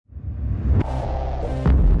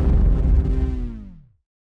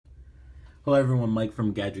Hello everyone, Mike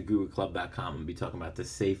from GadgetGuruClub.com. I'll be talking about the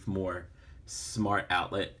Safemore smart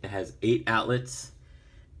outlet. It has 8 outlets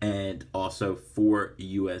and also 4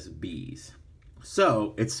 USBs.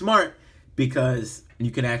 So it's smart because you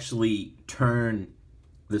can actually turn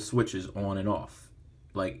the switches on and off,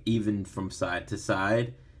 like even from side to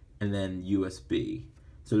side, and then USB.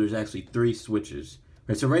 So there's actually 3 switches.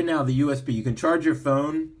 Right, so right now the USB, you can charge your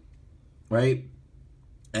phone, right?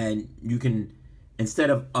 And you can, instead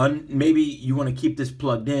of maybe you want to keep this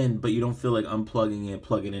plugged in, but you don't feel like unplugging it,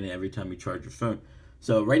 plugging it in every time you charge your phone.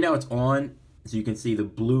 So right now it's on, so you can see the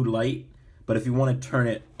blue light. But if you want to turn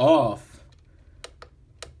it off,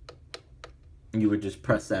 you would just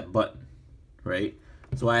press that button, right?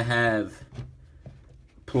 So I have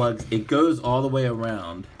plugs. It goes all the way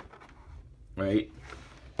around, right?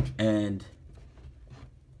 And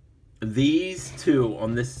these two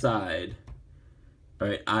on this side,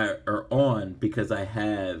 right, are on because I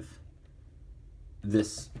have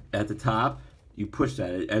this at the top. You push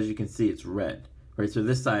that, as you can see, it's red, right? So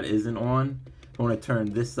this side isn't on. If I want to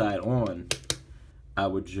turn this side on, I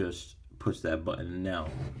would just push that button. Now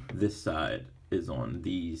this side is on.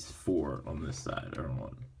 These 4 on this side are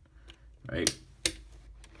on, right?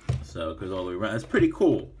 So it goes all the way around. It's pretty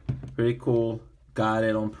cool. Pretty cool. Got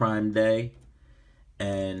it on Prime Day,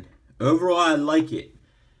 and overall I like it.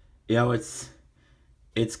 You know, it's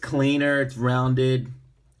cleaner, it's rounded,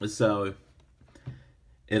 so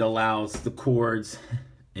it allows the cords,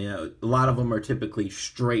 you know, a lot of them are typically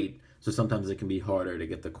straight, so sometimes it can be harder to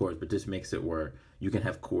get the cords, but this makes it where you can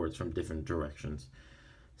have cords from different directions.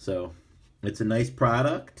 So it's a nice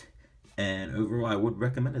product, and overall I would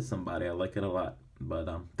recommend it to somebody. I like it a lot. But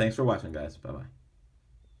thanks for watching, guys. Bye-bye.